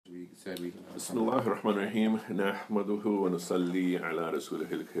said we can. Bismillah ar-Rahman ar-Rahim. Nahmaduhu wa nusalli ala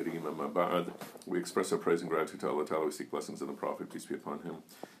rasulihi al-kareem amma ba'd. We express our praise and gratitude to Allah Ta'ala. We seek blessings on the Prophet, peace be upon him.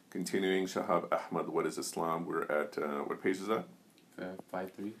 Continuing, Shahab Ahmed, What is Islam? We're at, what page is that?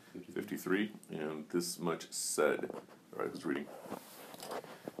 53. And this much said. All right, who's reading?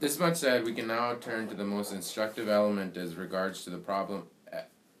 This much said, we can now turn to the most instructive element as regards the problematic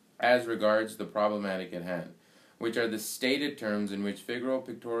at hand, which are the stated terms in which figural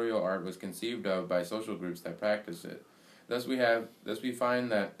pictorial art was conceived of by social groups that practice it. Thus we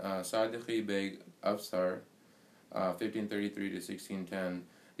find that Sadiqi Beg Afsar, 1533 to 1610,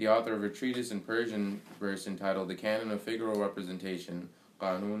 the author of a treatise in Persian verse entitled The Canon of Figural Representation,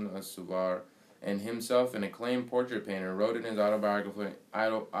 Qanun as-Subar, and himself an acclaimed portrait painter, wrote in his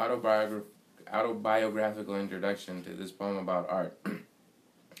autobiographical introduction to this poem about art.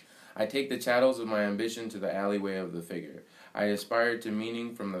 I take the chattels of my ambition to the alleyway of the figure. I aspired to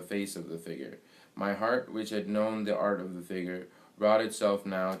meaning from the face of the figure. My heart, which had known the art of the figure, brought itself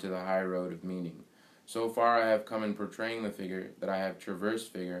now to the high road of meaning. So far I have come in portraying the figure that I have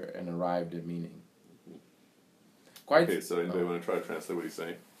traversed figure and arrived at meaning. Okay, so anybody want to try to translate what he's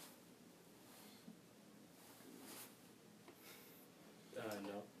saying?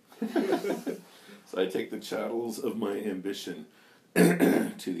 No. So I take the chattels of my ambition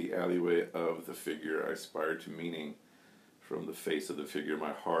to the alleyway of the figure. I aspire to meaning from the face of the figure.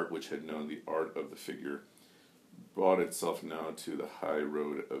 My heart, which had known the art of the figure, brought itself now to the high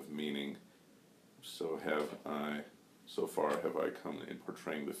road of meaning. So far have I come in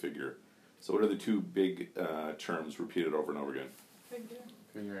portraying the figure. So what are the two big terms repeated over and over again?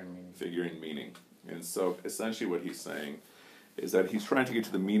 Figure and meaning. Figure and meaning. And so essentially what he's saying is that he's trying to get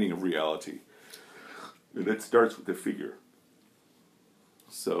to the meaning of reality. And it starts with the figure.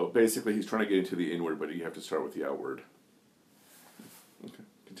 So basically he's trying to get into the inward, but you have to start with the outward. Okay,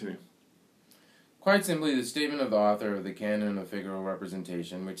 continue. Quite simply, the statement of the author of the Canon of Figural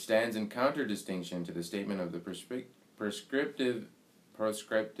Representation, which stands in contradistinction to the statement of the prescriptive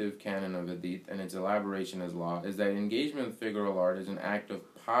canon of Hadith and its elaboration as law, is that engagement with figural art is an act of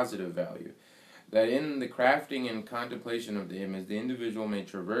positive value. That in the crafting and contemplation of the image, the individual may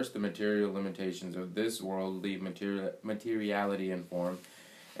traverse the material limitations of this worldly materiality and form,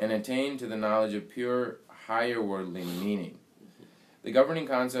 and attain to the knowledge of pure, higher worldly meaning. The governing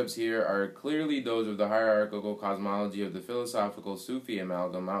concepts here are clearly those of the hierarchical cosmology of the philosophical Sufi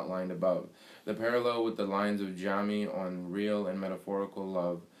amalgam outlined above. The parallel with the lines of Jami on real and metaphorical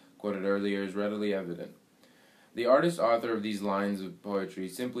love, quoted earlier, is readily evident. The artist-author of these lines of poetry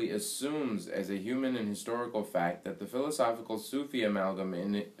simply assumes as a human and historical fact that the philosophical Sufi amalgam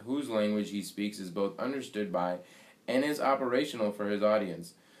in whose language he speaks is both understood by and is operational for his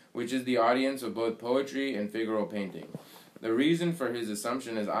audience, which is the audience of both poetry and figural painting. The reason for his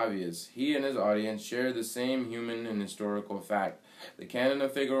assumption is obvious. He and his audience share the same human and historical fact. The canon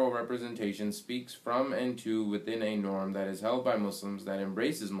of figural representation speaks from and to within a norm that is held by Muslims, that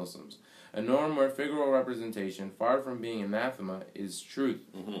embraces Muslims. A norm where figural representation, far from being anathema, is truth.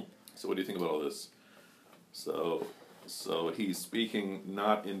 Mm-hmm. So what do you think about all this? So he's speaking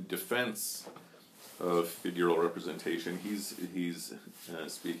not in defense of figural representation. He's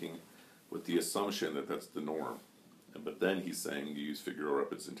speaking with the assumption that that's the norm. But then he's saying you use figural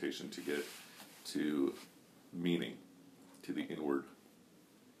representation to get to meaning, to the inward.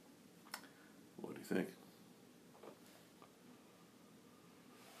 What do you think?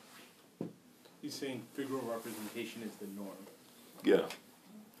 He's saying figural representation is the norm. Yeah.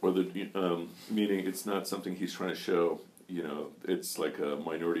 Or the meaning it's not something he's trying to show, it's like a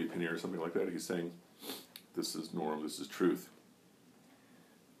minority opinion or something like that. He's saying this is norm, this is truth.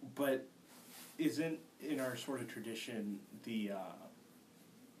 But isn't in our sort of tradition the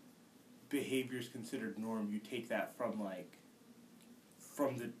behaviors considered norm, you take that from the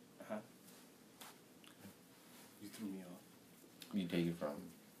you threw me off. You take it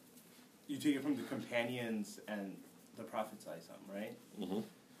from? You take it from the companions and the Prophet ﷺ, right? Mm-hmm.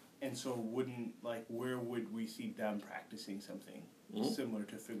 And so where would we see them practicing something similar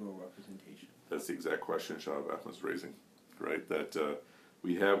to figural representation? That's the exact question Shahab Ahmed's raising, right? That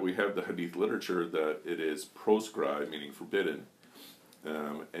we have the Hadith literature that it is proscribed, meaning forbidden,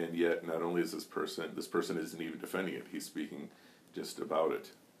 and yet not only is this person isn't even defending it, he's speaking just about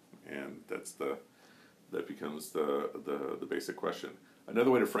it, and that becomes the basic question.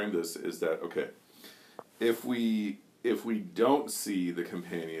 Another way to frame this is that, okay, if we don't see the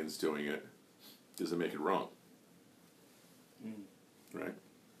companions doing it, does it make it wrong? Right?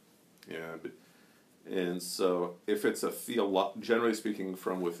 Yeah. And so if it's a generally speaking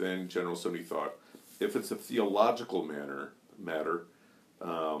from within general Sunni thought, if it's a theological matter,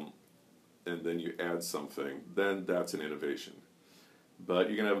 and then you add something, then that's an innovation. But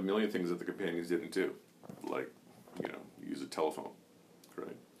you're going to have a million things that the companions didn't do, like, use a telephone,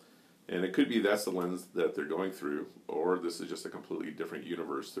 right? And it could be that's the lens that they're going through, or this is just a completely different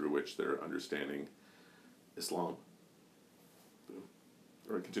universe through which they're understanding Islam.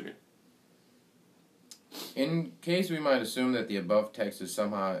 Or continue. In case we might assume that the above text is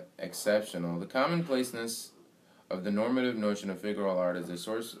somehow exceptional, the commonplaceness of the normative notion of figural art as a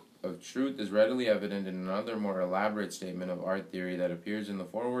source of truth is readily evident in another more elaborate statement of art theory that appears in the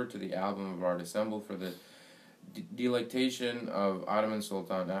foreword to the album of art assembled for the delectation of Ottoman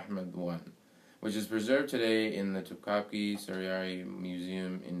Sultan Ahmed I, which is preserved today in the Topkapi Sarayı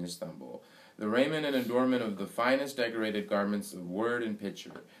Museum in Istanbul. The raiment and adornment of the finest decorated garments of word and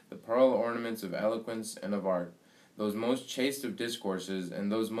picture, the pearl ornaments of eloquence and of art, those most chaste of discourses,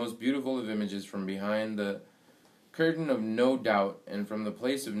 and those most beautiful of images from behind the curtain of no doubt and from the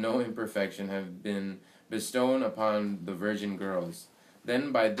place of no imperfection have been bestowed upon the virgin girls.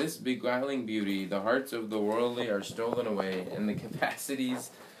 Then by this beguiling beauty the hearts of the worldly are stolen away, and the capacities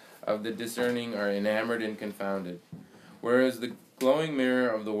of the discerning are enamored and confounded. Whereas the glowing mirror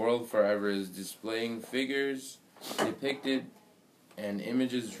of the world forever is displaying figures depicted and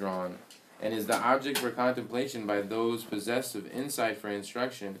images drawn, and is the object for contemplation by those possessed of insight for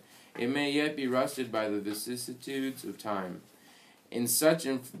instruction, it may yet be rusted by the vicissitudes of time. In such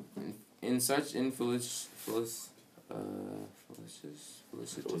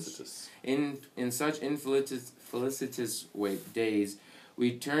felicitous days,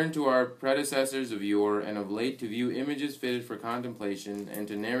 we turn to our predecessors of yore, and of late to view images fitted for contemplation, and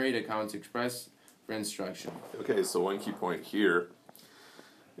to narrate accounts expressed for instruction. Okay, so one key point here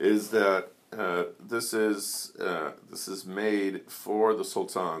is that this is made for the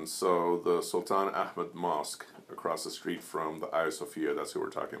Sultan. So the Sultan Ahmed Mosque across the street from the Hagia Sophia, that's who we're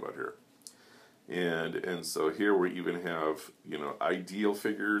talking about here. And so here we even have, ideal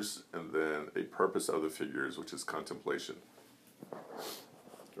figures and then a purpose of the figures, which is contemplation.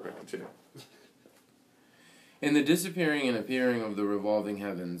 All right, continue. In the disappearing and appearing of the revolving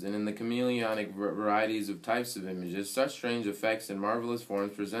heavens, and in the chameleonic varieties of types of images, such strange effects and marvelous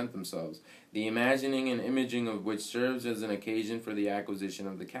forms present themselves, the imagining and imaging of which serves as an occasion for the acquisition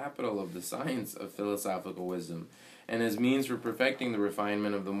of the capital of the science of philosophical wisdom, and as means for perfecting the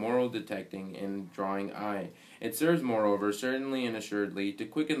refinement of the moral detecting and drawing eye. It serves, moreover, certainly and assuredly, to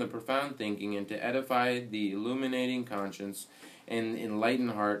quicken the profound thinking and to edify the illuminating conscience and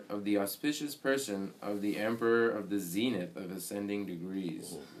enlightened heart of the auspicious person of the Emperor of the zenith of ascending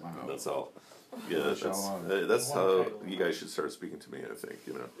degrees. Wow. That's all. Yeah, that's how you guys should start speaking to me, I think,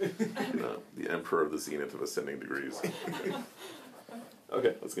 the Emperor of the zenith of ascending degrees.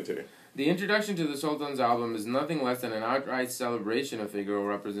 Okay, let's continue. The introduction to the Sultan's album is nothing less than an outright celebration of figural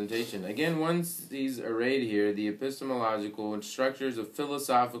representation. Again, one sees arrayed here the epistemological structures of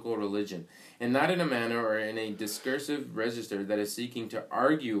philosophical religion, and not in a manner or in a discursive register that is seeking to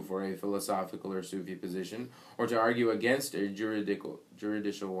argue for a philosophical or Sufi position, or to argue against a juridical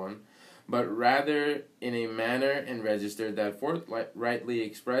one, but rather in a manner and register that forthrightly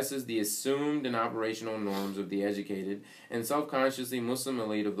expresses the assumed and operational norms of the educated and self-consciously Muslim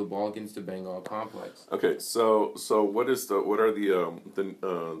elite of the Balkans to Bengal complex. Okay, so what are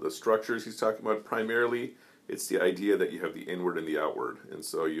the structures he's talking about? Primarily, it's the idea that you have the inward and the outward, and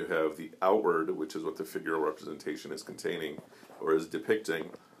so you have the outward, which is what the figural representation is containing or is depicting,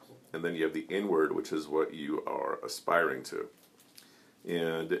 and then you have the inward, which is what you are aspiring to.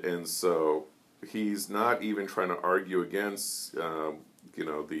 And so he's not even trying to argue against the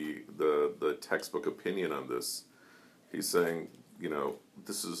textbook opinion on this. He's saying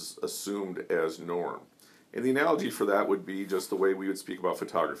this is assumed as norm, and the analogy for that would be just the way we would speak about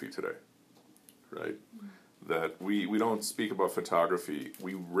photography today, right? That we don't speak about photography.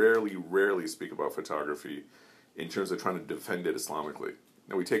 We rarely speak about photography in terms of trying to defend it Islamically.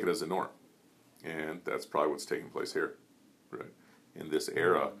 Now we take it as a norm, and that's probably what's taking place here, right? In this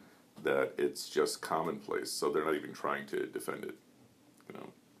era, that it's just commonplace, so they're not even trying to defend it,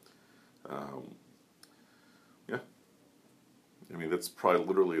 yeah. I mean, that's probably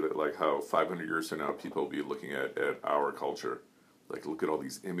literally like how 500 years from now people will be looking at our culture, like look at all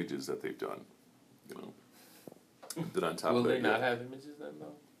these images that they've done, Then on top Will of that, they not have images then,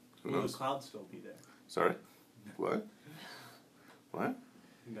 though? Who Will knows? the clouds still be there? Sorry, what? What?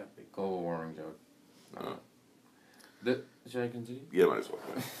 Nothing. Global warming joke. Oh. Should I continue? Yeah, might as well.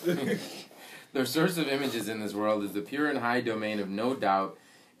 The source of images in this world is the pure and high domain of no doubt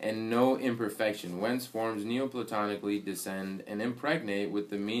and no imperfection, whence forms neoplatonically descend and impregnate with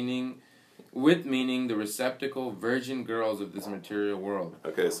the meaning with meaning the receptacle virgin girls of this material world.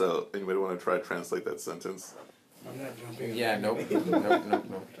 Okay, so anybody want to try to translate that sentence? I'm not jumping. Yeah, nope.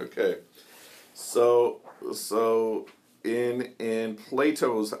 Nope. Okay, so in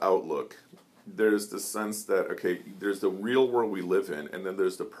Plato's outlook, there's the sense that, okay, there's the real world we live in, and then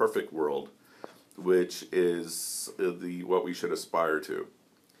there's the perfect world, which is the what we should aspire to.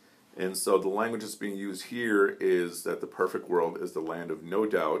 And so the language that's being used here is that the perfect world is the land of no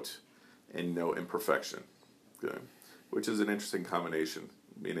doubt and no imperfection, okay? Which is an interesting combination,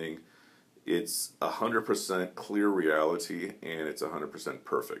 meaning it's 100% clear reality and it's 100%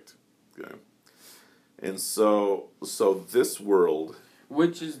 perfect, okay? And so this world...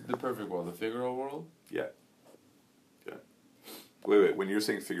 Which is the perfect world? The Figaro world? Yeah. Okay. Wait. When you're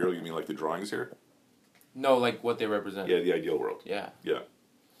saying Figaro, you mean like the drawings here? No, like what they represent. Yeah, the ideal world. Yeah. Yeah.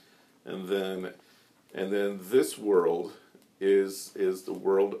 And then this world is the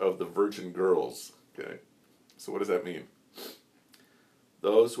world of the virgin girls. Okay. So what does that mean?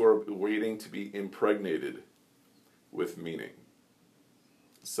 Those who are waiting to be impregnated with meaning.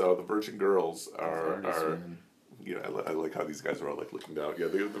 So the virgin girls are you know, I like how these guys are all like looking down. Yeah,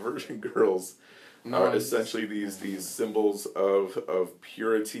 the virgin girls are essentially these symbols of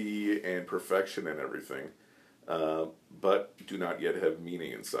purity and perfection and everything, but do not yet have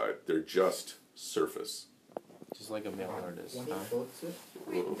meaning inside. They're just surface. Just like a male artist. When he quotes it,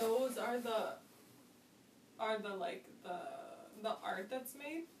 Wait, those are the like the art that's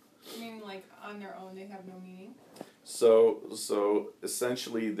made? I mean, like on their own, they have no meaning. So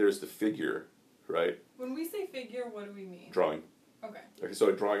essentially, there's the figure, right? When we say figure, what do we mean? Drawing. Okay. Okay, so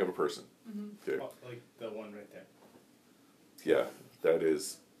a drawing of a person. Mm-hmm. Okay. Oh, like the one right there. Yeah, that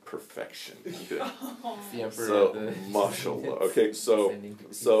is perfection. Okay. Oh. The emperor So, of the mashallah. Okay, so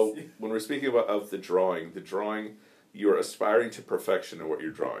when we're speaking about of the drawing, you're aspiring to perfection in what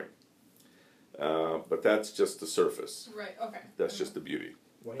you're drawing. But that's just the surface. Right. Okay. That's just the beauty.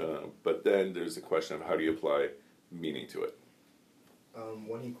 when But then there's the question of how do you apply meaning to it.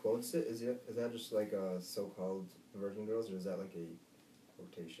 when he quotes it, is that just like so-called virgin girls, or is that like a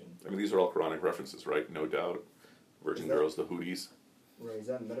quotation? I mean, these are all Quranic references, right? No doubt. Virgin girls, the Houthis. Right, is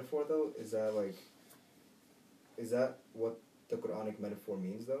that metaphor though? Is that what the Quranic metaphor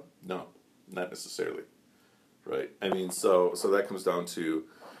means though? No, not necessarily. Right. I mean, so that comes down to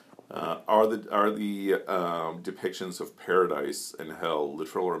are the depictions of paradise and hell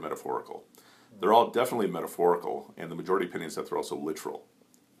literal or metaphorical? They're all definitely metaphorical, and the majority opinion is that they're also literal,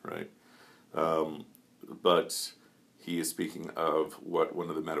 right? But he is speaking of what one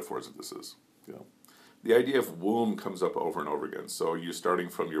of the metaphors of this is. You know, the idea of womb comes up over and over again. So you're starting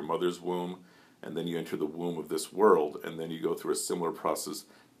from your mother's womb, and then you enter the womb of this world, and then you go through a similar process,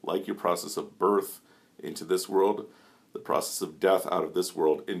 like your process of birth into this world. The process of death out of this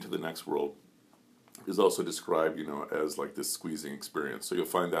world into the next world is also described, as like this squeezing experience. So you'll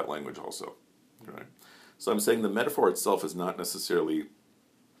find that language also, right? So I'm saying the metaphor itself is not necessarily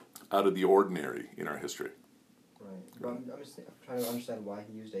out of the ordinary in our history. Right. But I'm trying to understand why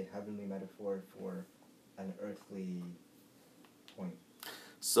he used a heavenly metaphor for an earthly point.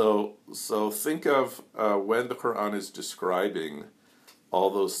 So think of when the Quran is describing all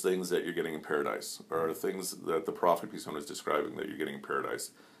those things that you're getting in paradise, or things that the Prophet peace on is describing that you're getting in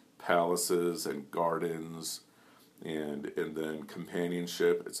paradise, palaces and gardens, and then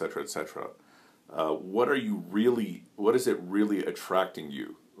companionship, etc., etc. What is it really attracting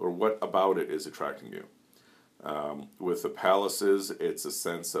you, or what about it is attracting you? With the palaces, it's a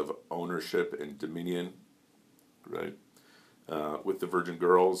sense of ownership and dominion, right? With the virgin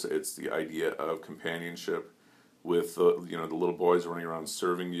girls, it's the idea of companionship. With the little boys running around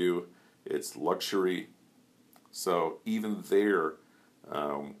serving you, it's luxury. So even there,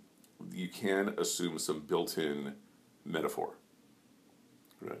 you can assume some built-in metaphor,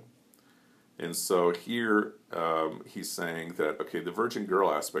 right? And so here he's saying that the virgin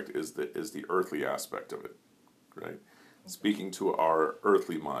girl aspect is the earthly aspect of it, right? Speaking to our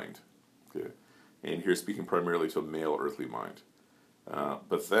earthly mind, okay, and here speaking primarily to a male earthly mind.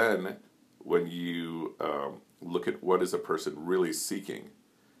 But then when you look at what is a person really seeking,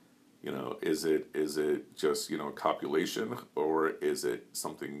 is it just copulation, or is it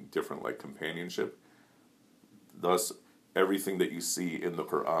something different like companionship? Thus, everything that you see in the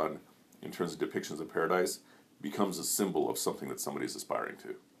Quran in terms of depictions of paradise becomes a symbol of something that somebody's aspiring to.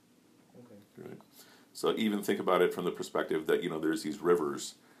 Okay. Right? So even think about it from the perspective that there's these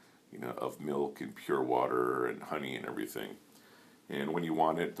rivers, of milk and pure water and honey and everything, and when you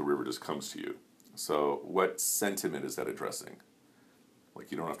want it, the river just comes to you. So what sentiment is that addressing? Like,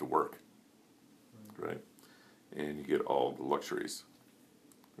 you don't have to work, right? And you get all the luxuries,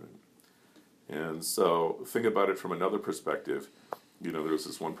 right? And so think about it from another perspective. You know, there was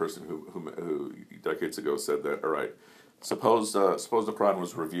this one person who decades ago said that, all right, suppose the Quran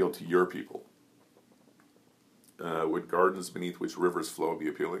was revealed to your people. Would gardens beneath which rivers flow be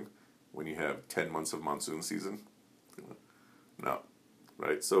appealing when you have 10 months of monsoon season? No,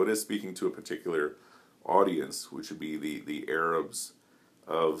 right? So it is speaking to a particular audience, which would be the Arabs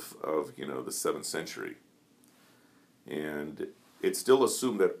of the 7th century. And it's still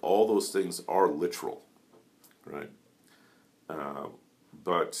assumed that all those things are literal, right?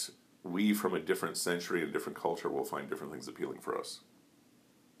 But we, from a different century and a different culture, will find different things appealing for us.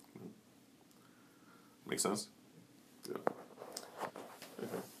 Make sense? Yeah.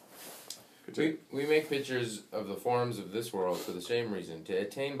 We make pictures of the forms of this world for the same reason, to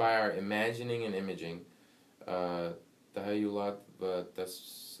attain by our imagining and imaging, tahayulat the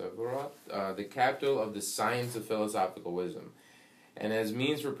capital of the science of philosophical wisdom, and as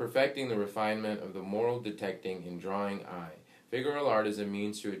means for perfecting the refinement of the moral detecting and drawing eye. Figural art is a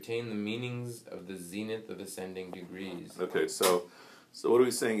means to attain the meanings of the zenith of ascending degrees. Okay, so what are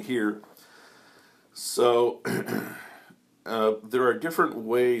we saying here? So there are different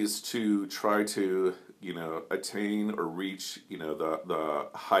ways to try to attain or reach the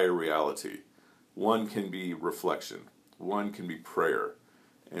higher reality. One can be reflection. One can be prayer.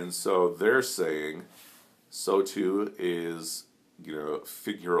 And so they're saying, so too is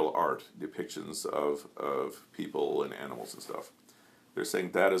figural art, depictions of people and animals and stuff. They're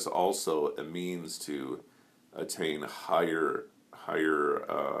saying that is also a means to attain higher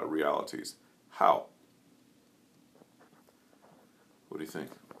realities. How? What do you think?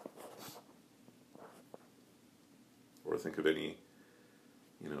 Or think of any,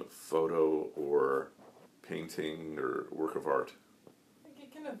 photo or painting or work of art. Like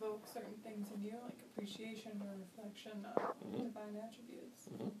it can evoke certain things in you, like appreciation or reflection of divine attributes.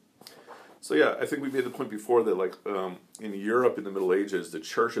 Mm-hmm. So yeah, I think we made the point before that in Europe in the Middle Ages, the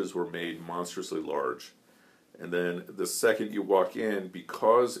churches were made monstrously large. And then the second you walk in,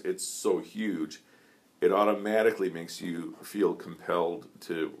 because it's so huge, it automatically makes you feel compelled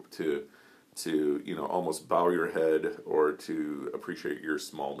to almost bow your head or to appreciate your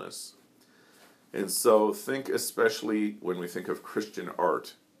smallness. And so think, especially when we think of Christian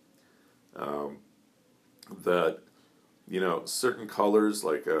art, that certain colors,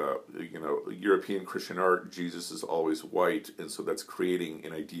 like European Christian art, Jesus is always white, and so that's creating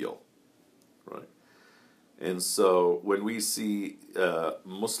an ideal, right? And so when we see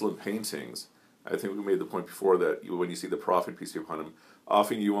Muslim paintings, I think we made the point before that when you see the Prophet, peace be upon him,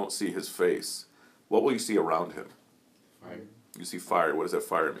 often you won't see his face. What will you see around him? Fire. You see fire. What does that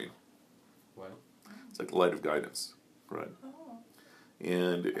fire mean? What? It's like the light of guidance, right? Oh.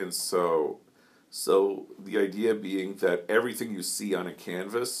 And so the idea being that everything you see on a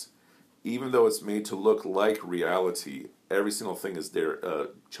canvas, even though it's made to look like reality, every single thing is there,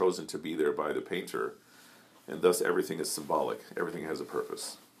 chosen to be there by the painter, and thus everything is symbolic. Everything has a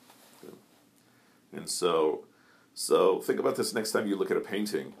purpose. And so think about this next time you look at a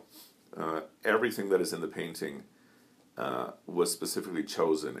painting. Everything that is in the painting was specifically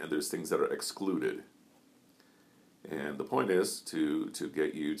chosen, and there's things that are excluded. And the point is to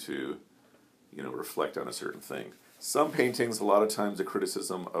get you to reflect on a certain thing. Some paintings, a lot of times the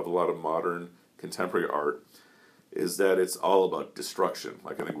criticism of a lot of modern contemporary art is that it's all about destruction.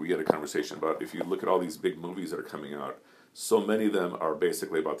 Like I think we had a conversation about, if you look at all these big movies that are coming out, so many of them are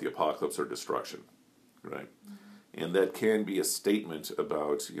basically about the apocalypse or destruction, right? Mm-hmm. And that can be a statement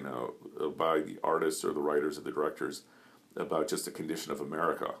about, by the artists or the writers or the directors, about just the condition of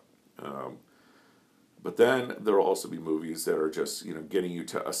America. But then there will also be movies that are just, getting you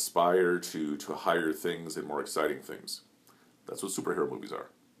to aspire to higher things and more exciting things. That's what superhero movies are,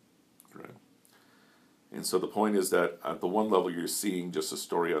 right? And so the point is that at the one level you're seeing just a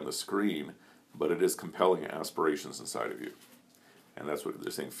story on the screen, but it is compelling aspirations inside of you. And that's what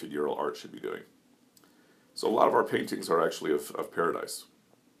they're saying figural art should be doing. So a lot of our paintings are actually of paradise.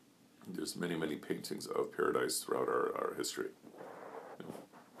 There's many, many paintings of paradise throughout our history.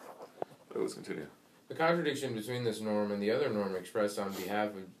 But let's continue. The contradiction between this norm and the other norm expressed on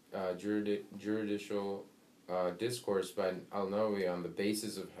behalf of juridical discourse by Al-Nawawi on the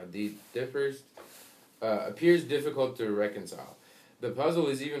basis of hadith appears difficult to reconcile. The puzzle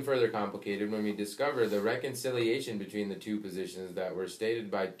is even further complicated when we discover the reconciliation between the two positions that were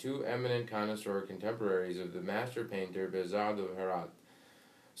stated by two eminent connoisseur contemporaries of the master painter Behzad of Herat.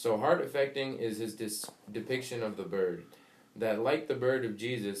 So heart-affecting is his depiction of the bird, that like the bird of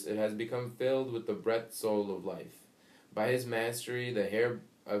Jesus, it has become filled with the breath soul of life. By his mastery, the hair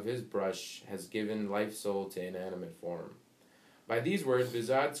of his brush has given life soul to inanimate form. By these words,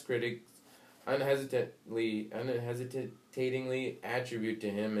 Behzad's critics unhesitatingly attribute to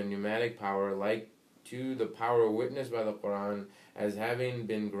him a pneumatic power like to the power witnessed by the Quran as having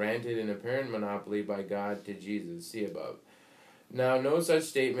been granted an apparent monopoly by God to Jesus. See above. Now, no such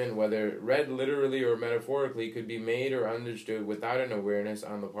statement, whether read literally or metaphorically, could be made or understood without an awareness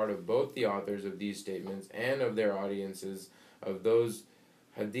on the part of both the authors of these statements and of their audiences of those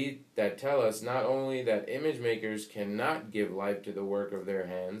hadith that tell us not only that image makers cannot give life to the work of their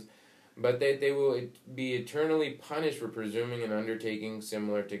hands, but that they will be eternally punished for presuming an undertaking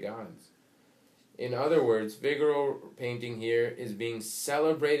similar to God's. In other words, figural painting here is being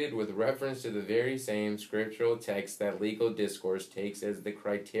celebrated with reference to the very same scriptural text that legal discourse takes as the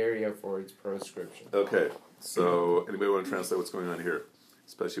criteria for its proscription. Okay, so anybody want to translate what's going on here,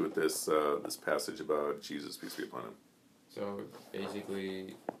 especially with this this passage about Jesus, peace be upon him? So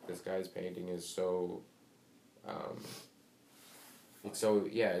basically, this guy's painting is so, it's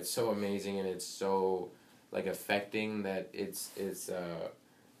so amazing, and it's so like affecting that it's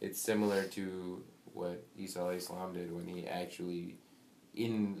similar to what Isa alayhi salam did when he actually,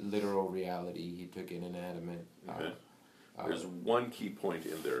 in literal reality, he took an inanimate. Okay. There's one key point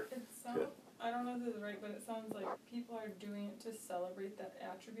in there. It sounds, I don't know if this is right, but it sounds like people are doing it to celebrate that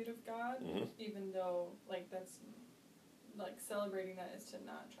attribute of God, even though, like, that's, like, celebrating that is to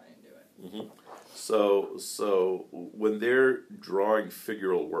not try and do it. Mm-hmm. So when they're drawing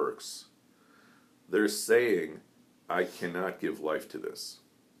figural works, they're saying, I cannot give life to this,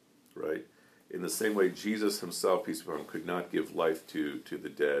 right? In the same way, Jesus himself, peace be upon him, could not give life to the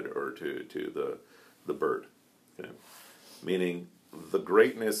dead or to the bird. Okay? Meaning, the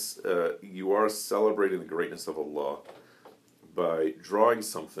greatness, you are celebrating the greatness of Allah by drawing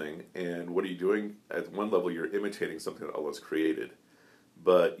something, and what are you doing? At one level, you're imitating something that Allah has created,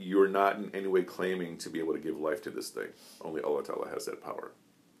 but you're not in any way claiming to be able to give life to this thing. Only Allah Ta'ala has that power.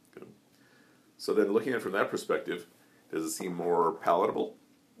 Okay? So then, looking at it from that perspective, does it seem more palatable?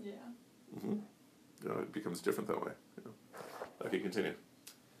 Yeah. Mm-hmm. You know, it becomes different that way. You know. Okay, continue.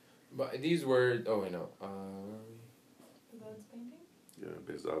 But these words, Bezad's painting? Yeah,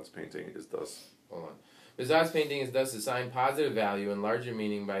 Bezad's painting is thus. Hold on. Bezad's painting is thus assigned positive value and larger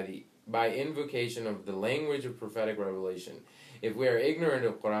meaning by invocation of the language of prophetic revelation. If we are ignorant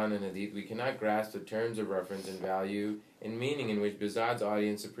of Quran and Hadith, we cannot grasp the terms of reference and value and meaning in which Bezad's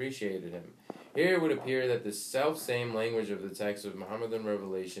audience appreciated him. Here it would appear that the self-same language of the text of Muhammadan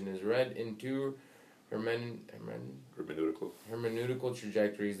revelation is read in two hermeneutical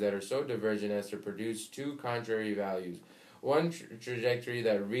trajectories that are so divergent as to produce two contrary values. One trajectory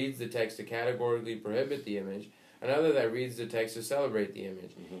that reads the text to categorically prohibit the image, another that reads the text to celebrate the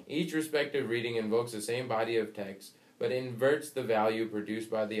image. Mm-hmm. Each respective reading invokes the same body of text, but inverts the value produced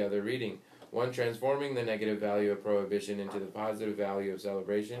by the other reading, one transforming the negative value of prohibition into the positive value of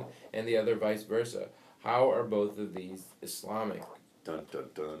celebration, and the other vice versa. How are both of these Islamic? Dun, dun,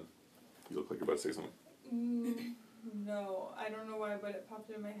 dun. You look like you're about to say something. No, I don't know why, but it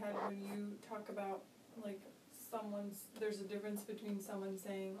popped in my head when you talk about, like, there's a difference between someone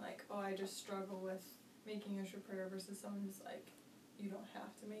saying, like, oh, I just struggle with making a prayer versus someone who's like, you don't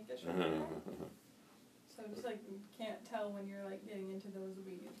have to make a prayer. So I just, like, can't tell when you're, like, getting into those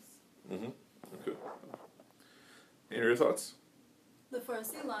weeds. Mm-hmm. Okay. Any of your thoughts? The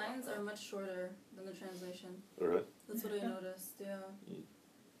Farsi lines are much shorter than the translation. All right. That's what I noticed, yeah.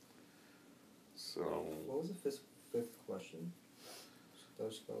 So. What was the fifth question? That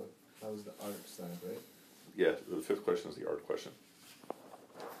was the art side, right? Yeah, the fifth question is the art question,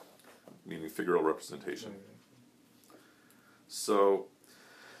 meaning figural representation. Right. So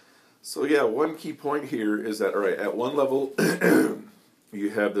yeah, one key point here is that, all right, at one level,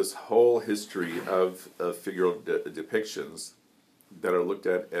 you have this whole history of figural depictions that are looked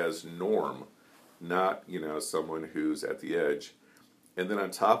at as norm, not, someone who's at the edge. And then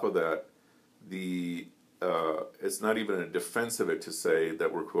on top of that, it's not even a defense of it to say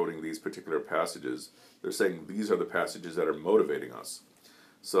that we're quoting these particular passages. They're saying these are the passages that are motivating us.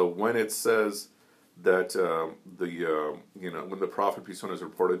 So when it says that when the Prophet peace be upon him is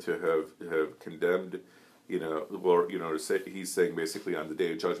reported to have condemned, he's saying basically on the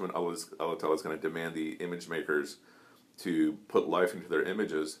Day of Judgment, Allah Ta'ala is going to demand the image makers to put life into their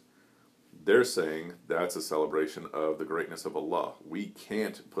images. They're saying that's a celebration of the greatness of Allah. We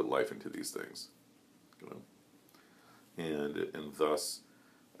can't put life into these things, and thus,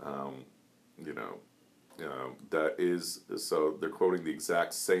 that is, so they're quoting the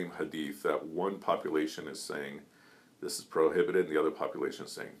exact same hadith that one population is saying this is prohibited, and the other population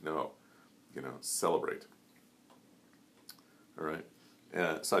is saying no, celebrate. All right,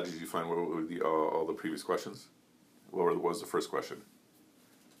 Sajid, did you find what were all the previous questions? What was the first question?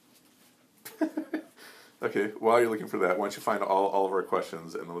 Okay, while you're looking for that, why don't you find all of our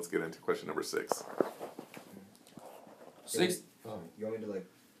questions, and then let's get into question number 6. 6th, You want me to like?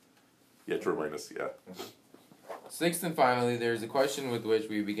 Yeah, to remind us, yeah. Sixth and finally, there is a question with which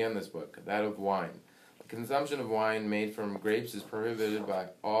we began this book, that of wine. The consumption of wine made from grapes is prohibited by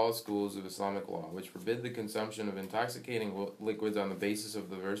all schools of Islamic law, which forbid the consumption of intoxicating liquids on the basis of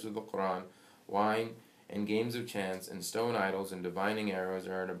the verse of the Quran. Wine and games of chance and stone idols and divining arrows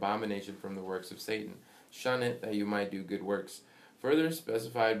are an abomination from the works of Satan. Shun it, that you might do good works. Further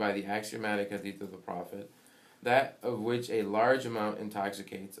specified by the axiomatic hadith of the Prophet, that of which a large amount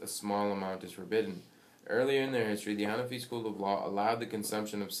intoxicates, a small amount is forbidden. Earlier in their history, the Hanafi school of law allowed the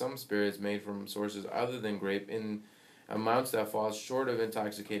consumption of some spirits made from sources other than grape in amounts that fall short of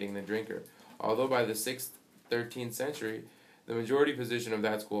intoxicating the drinker. Although by the 6th, 13th century, the majority position of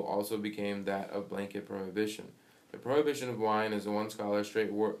that school also became that of blanket prohibition. The prohibition of wine, as one scholar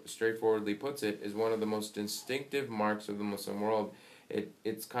straightforwardly puts it, is one of the most distinctive marks of the Muslim world.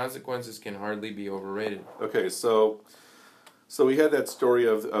 Its consequences can hardly be overrated. Okay, so we had that story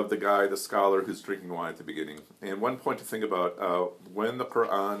of the guy, the scholar, who's drinking wine at the beginning. And one point to think about, when the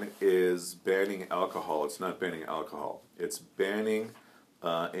Quran is banning alcohol, it's not banning alcohol. It's banning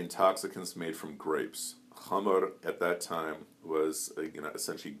intoxicants made from grapes. Khamr at that time was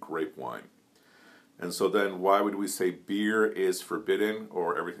essentially grape wine. And so then why would we say beer is forbidden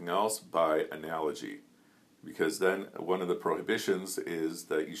or everything else? By analogy. Because then one of the prohibitions is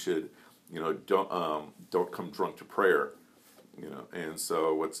that you should, don't come drunk to prayer. And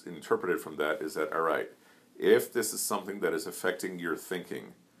so what's interpreted from that is that, all right, if this is something that is affecting your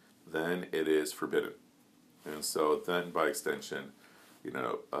thinking, then it is forbidden. And so then by extension,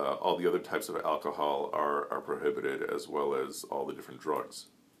 all the other types of alcohol are prohibited, as well as all the different drugs.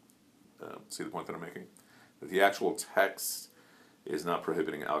 See the point that I'm making? That the actual text is not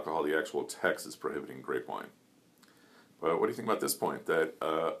prohibiting alcohol, the actual text is prohibiting grape wine. But what do you think about this point? That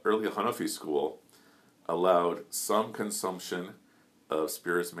early Hanafi school allowed some consumption of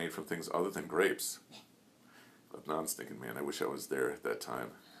spirits made from things other than grapes. But now I'm thinking, man, I wish I was there at that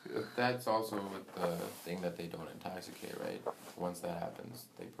time. But that's also with the thing that they don't intoxicate, right? Once that happens,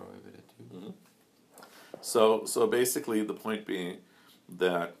 they prohibit it too. Mm-hmm. So basically the point being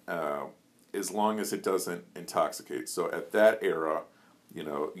that as long as it doesn't intoxicate. So at that era,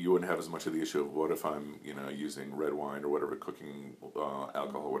 you wouldn't have as much of the issue of what if I'm, using red wine or whatever, cooking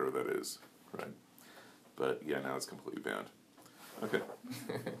alcohol, whatever that is, right? But yeah, now it's completely banned. Okay.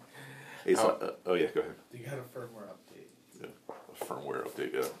 Hey, so, go ahead. They got a firmware update. Yeah, a firmware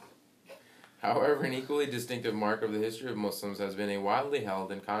update, yeah. However, an equally distinctive mark of the history of Muslims has been a widely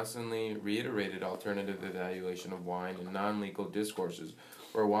held and constantly reiterated alternative evaluation of wine in non-legal discourses,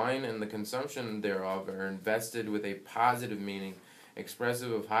 where wine and the consumption thereof are invested with a positive meaning,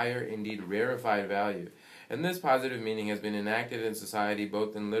 expressive of higher, indeed rarefied value. And this positive meaning has been enacted in society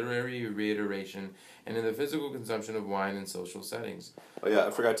both in literary reiteration and in the physical consumption of wine in social settings. Oh yeah,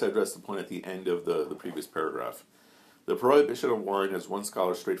 I forgot to address the point at the end of the previous paragraph. The prohibition of wine, as one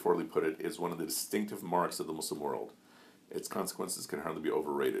scholar straightforwardly put it, is one of the distinctive marks of the Muslim world. Its consequences can hardly be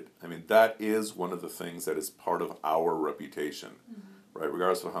overrated. I mean, that is one of the things that is part of our reputation, right?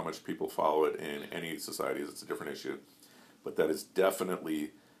 Regardless of how much people follow it in any societies, it's a different issue. But that is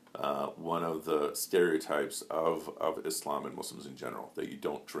definitely one of the stereotypes of Islam and Muslims in general, that you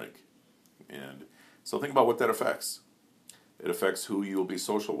don't drink. And so think about what that affects. It affects who you'll be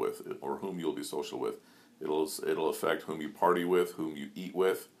social with, or whom you'll be social with. It'll affect whom you party with, whom you eat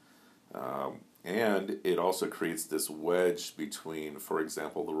with. And it also creates this wedge between, for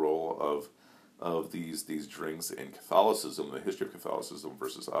example, the role of these drinks in Catholicism, the history of Catholicism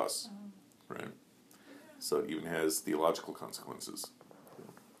versus us, right? So it even has theological consequences.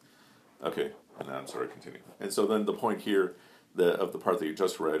 Okay, and now I'm sorry, continue. And so then the point here of the part that you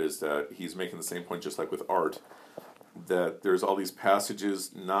just read is that he's making the same point, just like with art, that there's all these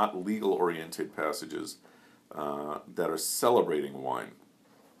passages, not legal-oriented passages, that are celebrating wine,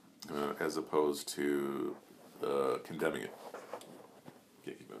 as opposed to condemning it.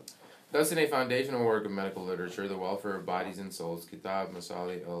 Okay, keep going. Thus, in a foundational work of medical literature, The Welfare of Bodies and Souls, Kitab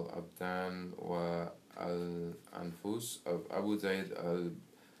Masali al-Abdan wa al-Anfus of Abu Zayd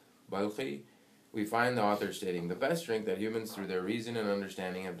al-Balkhi, we find the author stating, the best drink that humans through their reason and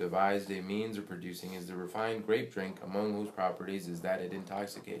understanding have devised a means of producing is the refined grape drink, among whose properties is that it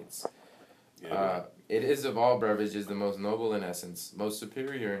intoxicates. It is of all beverages the most noble in essence, most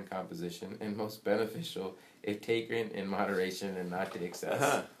superior in composition, and most beneficial if taken in moderation and not to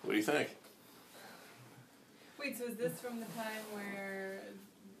excess. What do you think? Wait, so is this from the time where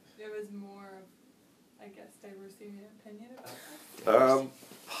there was more, I guess, diversity in opinion about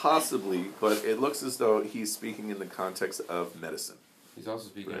this? Possibly, but it looks as though he's speaking in the context of medicine. He's also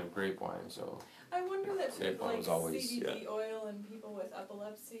speaking of grape wine, so. I wonder that Grape with wine like was always- CBD oil and people with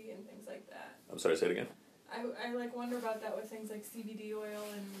epilepsy and things like that. I'm sorry, say it again? I like wonder about that with things like CBD oil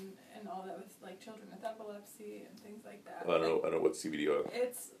and all that with like children with epilepsy and things like that. I don't know what CBD oil.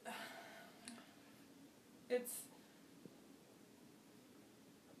 It's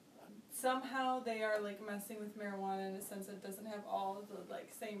somehow they are like messing with marijuana in a sense that it doesn't have all of the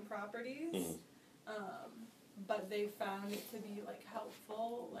like same properties. But they found it to be like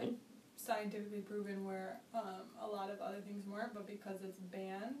helpful, like scientifically proven where a lot of other things weren't, but because it's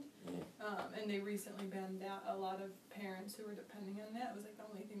banned, and they recently banned that, a lot of parents who were depending on that, it was like the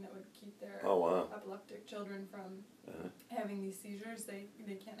only thing that would keep their epileptic children from having these seizures. They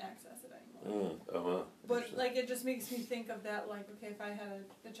can't access it anymore. But like it just makes me think of that, like, okay, if I had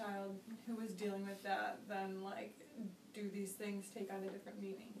a child who was dealing with that, then like do these things take on a different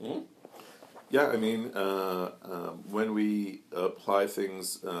meaning? Yeah, I mean, when we apply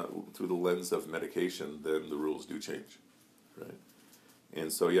things through the lens of medication, then the rules do change, right?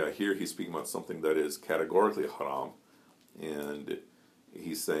 And so, yeah, here he's speaking about something that is categorically haram, and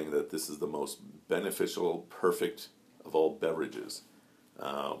he's saying that this is the most beneficial, perfect of all beverages,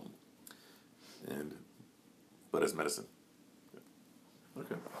 but as medicine.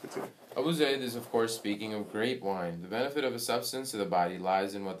 Okay, continue. Abu Zayd is, of course, speaking of grape wine. The benefit of a substance to the body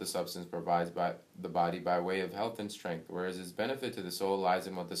lies in what the substance provides by the body by way of health and strength, whereas its benefit to the soul lies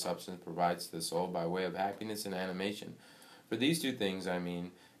in what the substance provides to the soul by way of happiness and animation. For these two things, I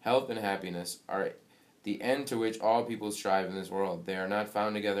mean, health and happiness, are the end to which all people strive in this world. They are not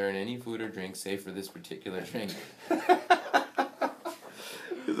found together in any food or drink save for this particular drink.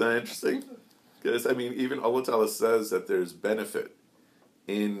 Is that interesting? Because, I mean, even Allah Ta'ala says that there's benefit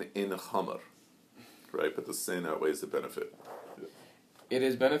in khamr, right? But the sin outweighs the benefit. It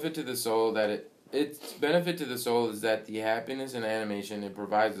is benefit to the soul that its benefit to the soul is that the happiness and animation it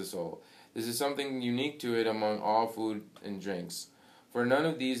provides the soul. This is something unique to it among all food and drinks. For none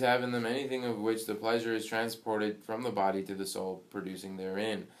of these have in them anything of which the pleasure is transported from the body to the soul, producing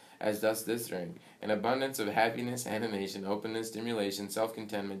therein, as does this drink, an abundance of happiness, animation, openness, stimulation,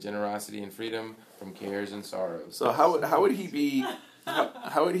 self-contentment, generosity, and freedom from cares and sorrows. So how would he be?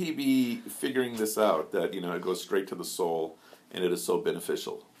 How would he be figuring this out? That it goes straight to the soul, and it is so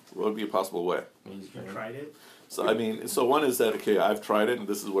beneficial. What would be a possible way? You tried it? So I mean, so one is that okay, I've tried it, and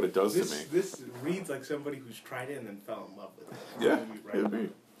this is what it does to me. This reads like somebody who's tried it and then fell in love with it. Yeah, it would be.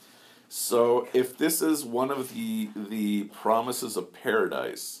 So if this is one of the promises of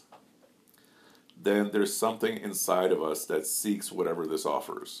paradise, then there's something inside of us that seeks whatever this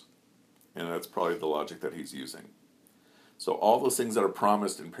offers, and that's probably the logic that he's using. So all those things that are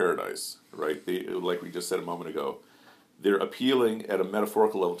promised in paradise, right? They, like we just said a moment ago, they're appealing at a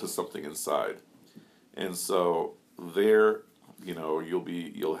metaphorical level to something inside, and so there,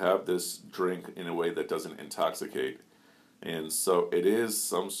 you'll have this drink in a way that doesn't intoxicate, and so it is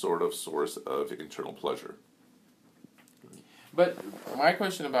some sort of source of internal pleasure. But my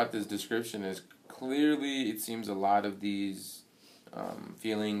question about this description is clearly it seems a lot of these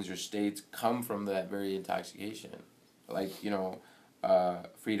feelings or states come from that very intoxication. Like,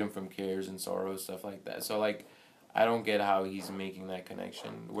 freedom from cares and sorrows, stuff like that. So, like, I don't get how he's making that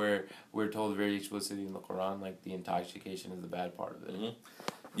connection where we're told very explicitly in the Quran, like, the intoxication is the bad part of it. Mm-hmm.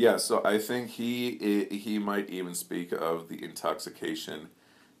 Yeah, so I think he might even speak of the intoxication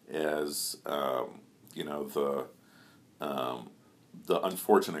as, the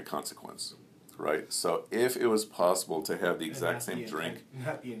unfortunate consequence, right? So if it was possible to have the exact same drink...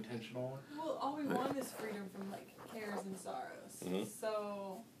 Not the intentional one? Well, all we want is freedom from, like, cares and sorrows. Mm-hmm.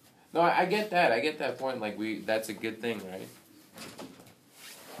 So... No, I get that. I get that point. Like, that's a good thing, right?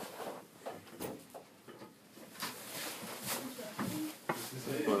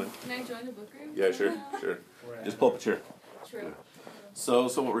 Can I join the book group? Yeah, sure. Just pull up a chair. True. So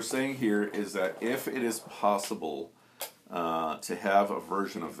what we're saying here is that if it is possible to have a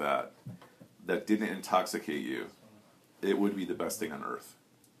version of that didn't intoxicate you, it would be the best thing on earth.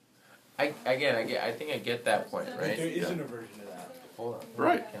 I think I get that point, right? There isn't a version of that. Hold on.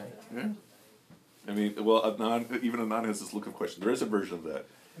 Right. Yeah. I mean, well, Adnan has this look of question. There is a version of that.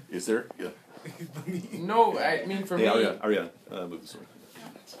 Is there? Yeah. No, I mean, for me... Ariane, move this way.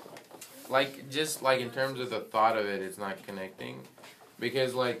 Like, just, like, in terms of the thought of it, it's not connecting.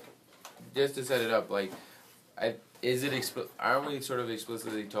 Because, like, just to set it up, like, aren't we sort of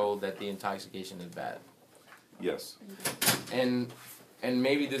explicitly told that the intoxication is bad? Yes. And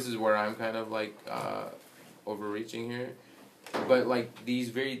maybe this is where I'm kind of, like, overreaching here, But like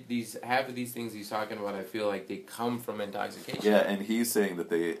these half of these things he's talking about, I feel like they come from intoxication. Yeah, and he's saying that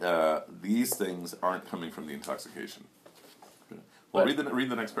these things aren't coming from the intoxication. Well, read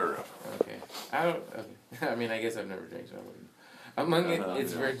the next paragraph. Okay. I mean, I guess I've never drank, so I wouldn't. Among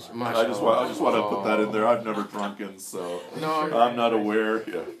its virtues. I just want to put that in there. I've never drunken, so I'm not aware.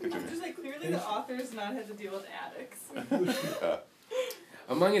 Yeah. Just like clearly the author has not had to deal with addicts. Yeah.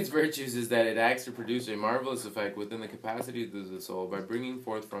 Among its virtues is that it acts to produce a marvelous effect within the capacity of the soul by bringing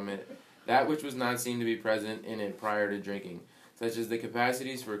forth from it that which was not seen to be present in it prior to drinking, such as the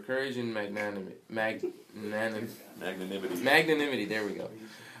capacities for courage and magnanimity. Magnanimity, there we go.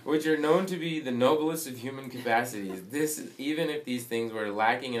 Which are known to be the noblest of human capacities. This, even if these things were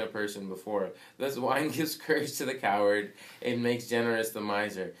lacking in a person before. Thus, wine gives courage to the coward, it makes generous the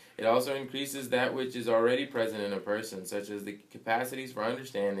miser. It also increases that which is already present in a person, such as the capacities for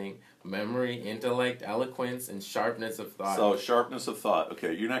understanding, memory, intellect, eloquence, and sharpness of thought. So, sharpness of thought.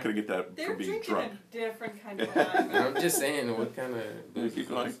 Okay, you're not going to get that They're from being drinking drunk. a different kind of wine. I'm just saying, what kind of... Keep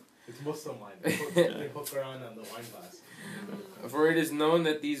going. It's Muslim wine. They hook around on the wine glass. For it is known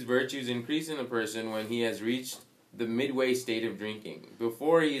that these virtues increase in a person when he has reached the midway state of drinking,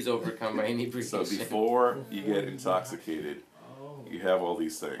 before he is overcome by any So inebriation. before you get intoxicated, you have all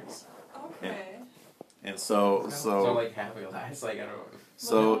these things. Okay. And so like half a glass, like I don't know.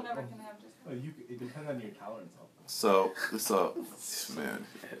 So- Well, never can have just It depends on your tolerance. So, man.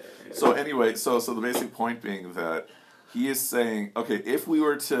 So anyway, so the basic point being that he is saying, okay, if we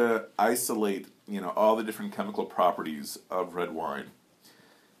were to isolate, all the different chemical properties of red wine,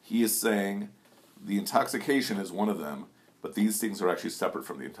 he is saying the intoxication is one of them, but these things are actually separate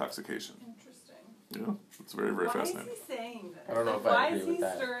from the intoxication. interesting. Yeah, it's very, very fascinating. Why is he saying this? I don't know if I Why agree is with he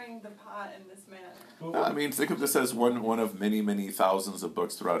that. stirring the pot in this manner? I mean, think of this as one of many, many thousands of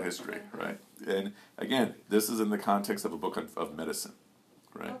books throughout history, right? And again, this is in the context of a book of medicine,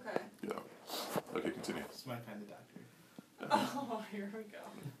 right? Okay. Yeah. Okay, continue. It's my kind of doctor. Oh, here we go.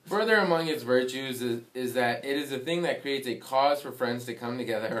 Further among its virtues is that it is a thing that creates a cause for friends to come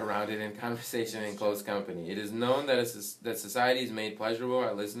together around it in conversation and close company. It is known that that society is made pleasurable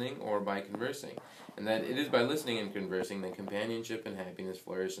by listening or by conversing, and that it is by listening and conversing that companionship and happiness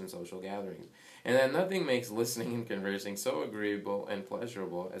flourish in social gatherings, and that nothing makes listening and conversing so agreeable and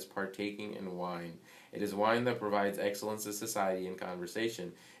pleasurable as partaking in wine. It is wine that provides excellence to society and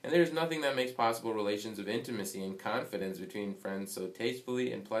conversation, and there is nothing that makes possible relations of intimacy and confidence between friends so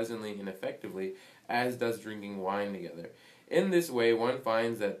tastefully and pleasantly and effectively as does drinking wine together. In this way, one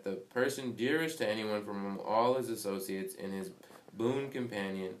finds that the person dearest to anyone from all his associates is his boon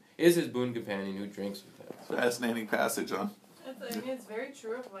companion who drinks with him. Fascinating passage, huh? It's very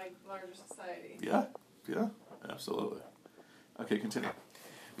true of like larger society. Yeah, absolutely. Okay, continue.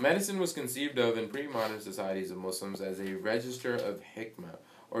 Medicine was conceived of in pre-modern societies of Muslims as a register of hikmah,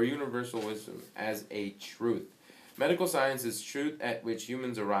 or universal wisdom, as a truth. Medical science is truth at which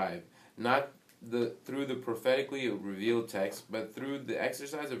humans arrive, not through the prophetically revealed text, but through the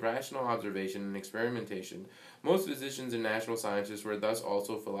exercise of rational observation and experimentation. Most physicians and natural scientists were thus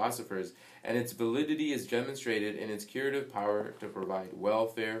also philosophers, and its validity is demonstrated in its curative power to provide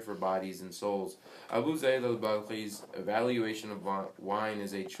welfare for bodies and souls. Abu Zayd al-Balkhi's evaluation of wine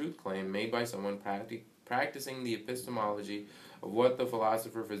is a truth claim made by someone practicing the epistemology of what the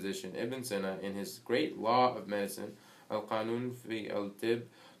philosopher-physician Ibn Sina, in his great law of medicine, Al-Qanun fi al-Tib,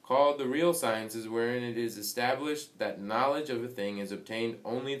 called the real sciences, wherein it is established that knowledge of a thing is obtained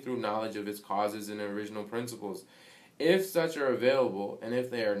only through knowledge of its causes and original principles. If such are available, and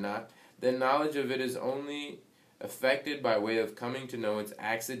if they are not, then knowledge of it is only affected by way of coming to know its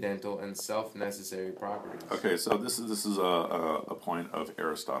accidental and self-necessary properties. Okay, so this is a point of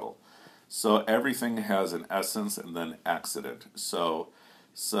Aristotle. So everything has an essence and then accident. So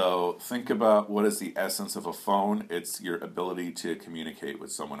think about what is the essence of a phone. It's your ability to communicate with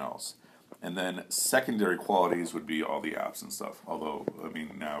someone else. And then secondary qualities would be all the apps and stuff. Although, I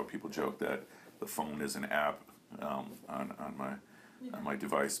mean, now people joke that the phone is an app on my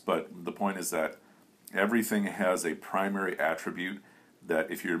device. But the point is that everything has a primary attribute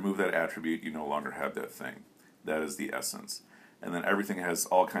that if you remove that attribute, you no longer have that thing. That is the essence. And then everything has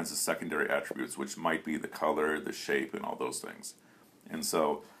all kinds of secondary attributes, which might be the color, the shape, and all those things. And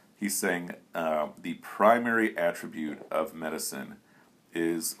so he's saying the primary attribute of medicine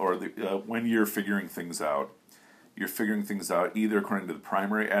is, or when you're figuring things out either according to the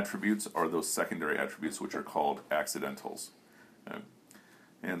primary attributes or those secondary attributes, which are called accidentals. Okay?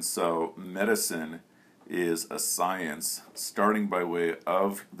 And so medicine is a science starting by way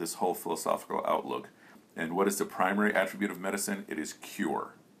of this whole philosophical outlook. And what is the primary attribute of medicine? It is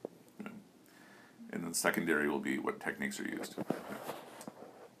cure. Okay? And then secondary will be what techniques are used.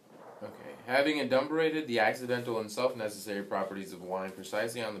 Okay. Having enumerated the accidental and self-necessary properties of wine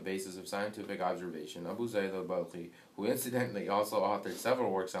precisely on the basis of scientific observation, Abu Zayd al-Balkhi, who incidentally also authored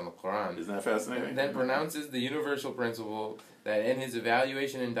several works on the Quran, Isn't that fascinating? then pronounces the universal principle that in his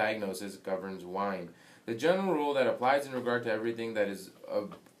evaluation and diagnosis governs wine. The general rule that applies in regard to everything that is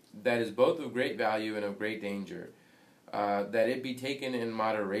both of great value and of great danger, that it be taken in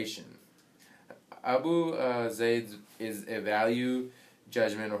moderation. Abu Zayd is a value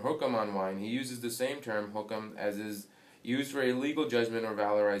judgment or hukam on wine. He uses the same term, hukam, as is used for a legal judgment or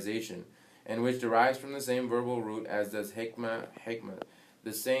valorization, and which derives from the same verbal root as does hikmah.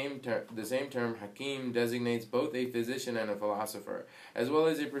 The same term, hakim, designates both a physician and a philosopher, as well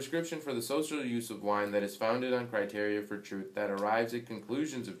as a prescription for the social use of wine that is founded on criteria for truth, that arrives at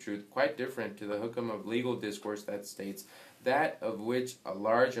conclusions of truth quite different to the hukam of legal discourse that states that of which a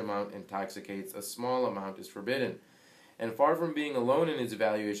large amount intoxicates, a small amount is forbidden. And far from being alone in his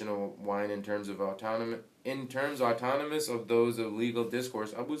evaluation of wine in terms autonomous of those of legal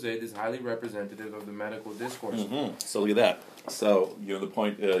discourse, Abu Zayd is highly representative of the medical discourse. Mm-hmm. So look at that. So, the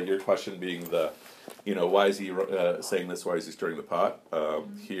point, your question being why is he saying this? Why is he stirring the pot?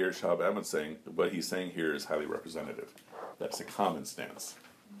 Here, Shahab Ahmed saying, what he's saying here is highly representative. That's a common stance.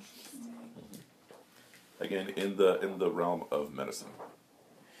 Again, in the realm of medicine.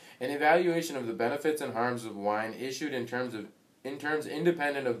 An evaluation of the benefits and harms of wine issued in terms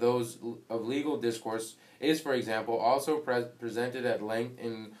independent of those of legal discourse is, for example, also presented at length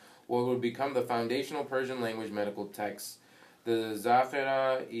in what would become the foundational Persian language medical texts, the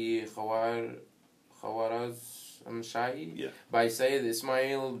Zakhira-i Khawarazm-Shahi by Sayyid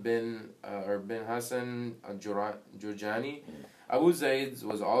Ismail bin Hassan al-Jurjani. Abu Zayd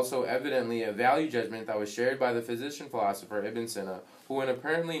was also evidently a value judgment that was shared by the physician-philosopher Ibn Sina, who, when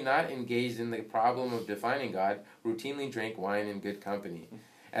apparently not engaged in the problem of defining God, routinely drank wine in good company.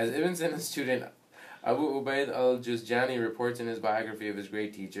 As Ibn Sina's student Abu Ubaid al-Juzjani reports in his biography of his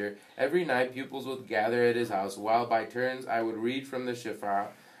great teacher, every night pupils would gather at his house, while by turns I would read from the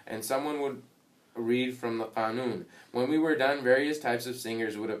Shifa, and someone would read from the Qanun. When we were done, various types of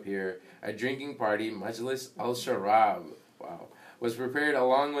singers would appear. A drinking party, Majlis al-Sharab, was prepared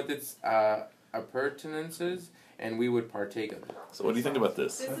along with its appurtenances, and we would partake of it. So what do you think about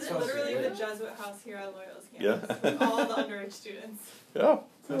this? This is literally the Jesuit house here at Loyola's campus. Yeah. With all the underage students. Yeah.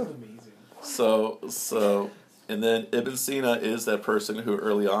 Sounds amazing. So, and then Ibn Sina is that person who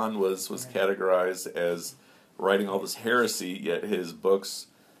early on was categorized as writing all this heresy, yet his books,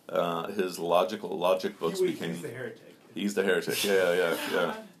 his logic books became... He's the heretic. He's the heretic, yeah.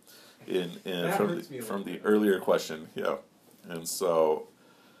 From the earlier question, yeah. And so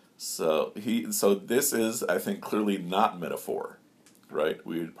this is, I think, clearly not metaphor, right?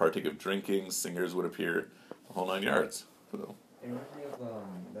 We would partake of drinking, singers would appear, the whole 9 yards. So. And what do you have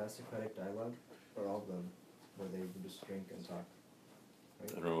the Socratic dialogue, or all of them, where they would just drink and talk?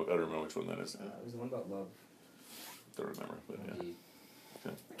 Right? I don't remember which one that is. It was the one about love. Don't remember, but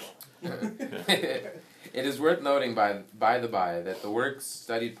It is worth noting, by the by, that the works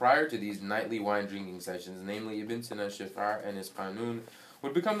studied prior to these nightly wine drinking sessions, namely Ibn Sina's Shifar and his Qanun,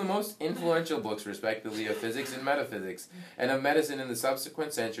 would become the most influential books, respectively, of physics and metaphysics, and of medicine in the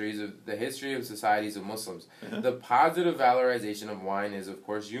subsequent centuries of the history of societies of Muslims. The positive valorization of wine is, of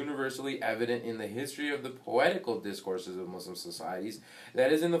course, universally evident in the history of the poetical discourses of Muslim societies,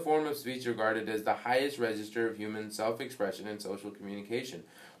 that is in the form of speech regarded as the highest register of human self-expression and social communication,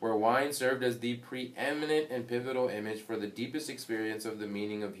 where wine served as the preeminent and pivotal image for the deepest experience of the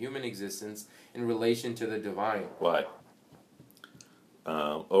meaning of human existence in relation to the divine. Why?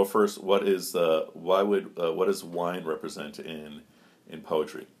 First, what does wine represent in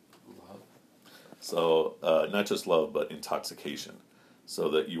poetry? Love. So, not just love, but intoxication. So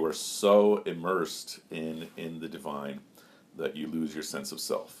that you are so immersed in the divine that you lose your sense of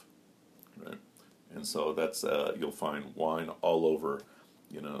self, right? And so that's you'll find wine all over,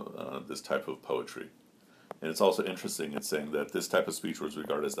 this type of poetry. And it's also interesting in saying that this type of speech was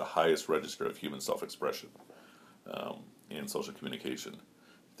regarded as the highest register of human self-expression in social communication.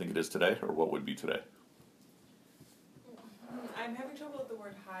 Think it is today, or what would be today? I'm having trouble with the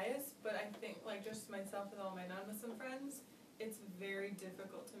word highest, but I think, just myself with all my non-Muslim friends, it's very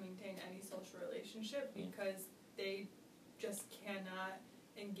difficult to maintain any social relationship because they just cannot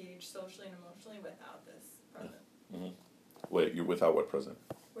engage socially and emotionally without this present. Mm-hmm. Wait, you're without what present?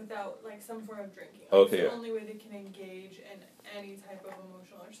 Without some form of drinking. Okay. It's the only way they can engage in any type of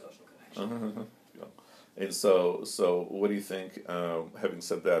emotional or social connection. Yeah. And so what do you think? Having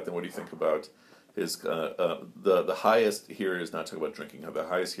said that, then what do you think about the highest here is not talking about drinking. The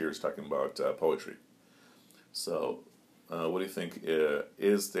highest here is talking about poetry. So, what do you think?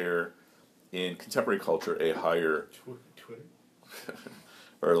 Is there in contemporary culture a higher Twitter.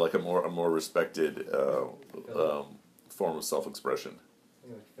 or like a more respected form of self-expression?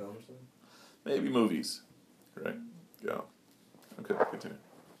 Maybe like film or something. Maybe movies, right? Yeah. Okay, continue.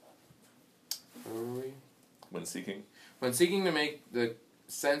 Where were we? When seeking. When seeking to make the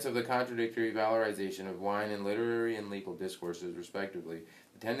sense of the contradictory valorization of wine in literary and legal discourses, respectively,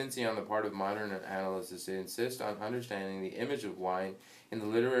 the tendency on the part of modern analysts is to insist on understanding the image of wine in the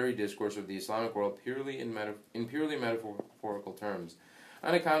literary discourse of the Islamic world purely in purely metaphorical terms.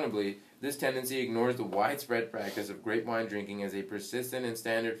 Unaccountably, this tendency ignores the widespread practice of grape wine drinking as a persistent and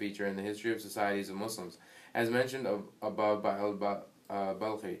standard feature in the history of societies of Muslims, as mentioned above by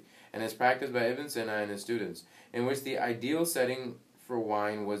al-Balkhi, and as practiced by Ibn Sina and his students, in which the ideal setting for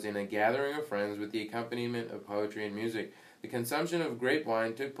wine was in a gathering of friends with the accompaniment of poetry and music. The consumption of grape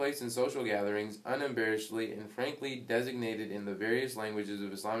wine took place in social gatherings, unembarrassedly and frankly designated in the various languages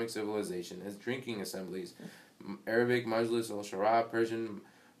of Islamic civilization as drinking assemblies. Arabic Majlis al-Sharab, Persian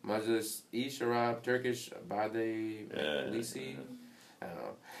Majlis e-Sharab, Turkish Bade Lisi, I don't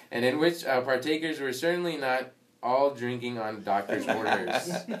know, and in which partakers were certainly not all drinking on doctor's orders.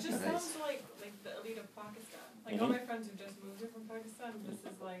 It just sounds like the elite of Pakistan. Like all my friends who just moved here from Pakistan, this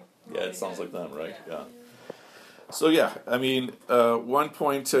is like. Yeah, it sounds like them, right? Yeah. So yeah, I mean, one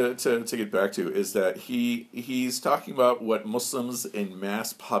point to get back to is that he's talking about what Muslims in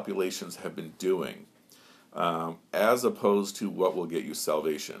mass populations have been doing, as opposed to what will get you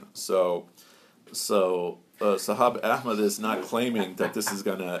salvation. So Shahab Ahmed is not claiming that this is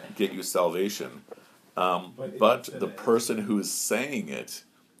going to get you salvation, but the person who is saying it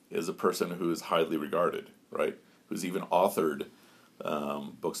is a person who is highly regarded, right? Who's even authored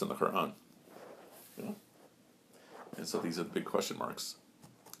books in the Quran. Yeah. And so these are the big question marks.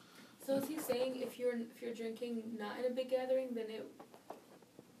 So is he saying if you're drinking not in a big gathering, then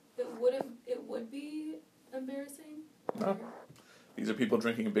it would be embarrassing? No. These are people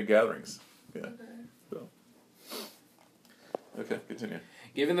drinking in big gatherings. Yeah. Okay. So. Okay, continue.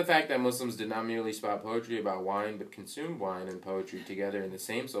 Given the fact that Muslims did not merely spout poetry about wine, but consumed wine and poetry together in the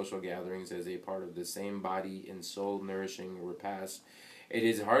same social gatherings as a part of the same body and soul-nourishing repast, it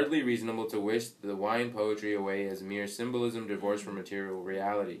is hardly reasonable to wish the wine poetry away as mere symbolism divorced from material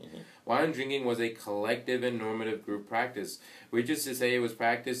reality. Mm-hmm. Wine drinking was a collective and normative group practice, which is to say it was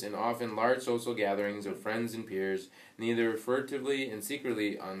practiced in often large social gatherings of friends and peers, neither furtively and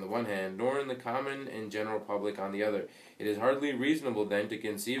secretly on the one hand, nor in the common and general public on the other. It is hardly reasonable then to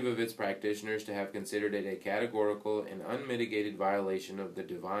conceive of its practitioners to have considered it a categorical and unmitigated violation of the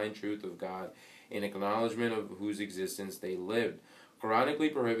divine truth of God, in acknowledgement of whose existence they lived.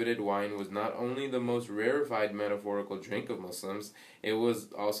 Quranically prohibited wine was not only the most rarefied metaphorical drink of Muslims, it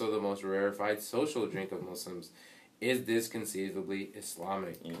was also the most rarefied social drink of Muslims. Is this conceivably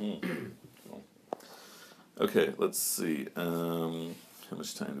Islamic? Mm-hmm. Okay, let's see. How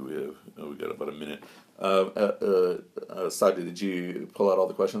much time do we have? Oh, we got about a minute. Sadi, did you pull out all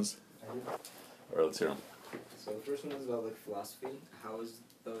the questions? I did. All right, let's hear them. So the first one was about like philosophy. How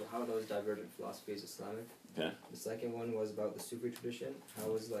are those divergent philosophies Islamic? Yeah. The second one was about the Sufi tradition.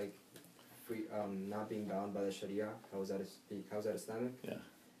 How is like free not being bound by the Sharia? How is that Islamic? Yeah.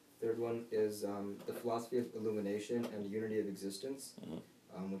 Third one is the philosophy of illumination and unity of existence,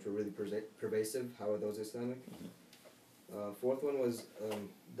 which were really pervasive. How are those Islamic? Fourth one was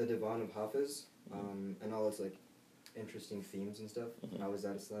the Divan of Hafiz and all its like interesting themes and stuff. How is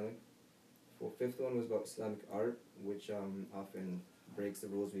that Islamic? Fifth one was about Islamic art, which often breaks the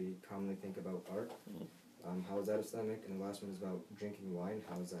rules we commonly think about art. How is that Islamic? And the last one is about drinking wine.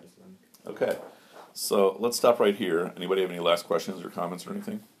 How is that Islamic? Okay, so let's stop right here. Anybody have any last questions or comments or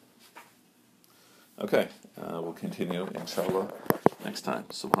anything? Okay, we'll continue inshallah next time.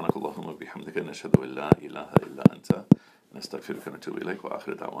 Subhanakallahumma bihamdika nashhadu an la ilaha illa anta nastaghfiruka wa natubu ilayk wa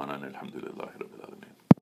akhiru da'wana alhamdulillahi rabbil alamin.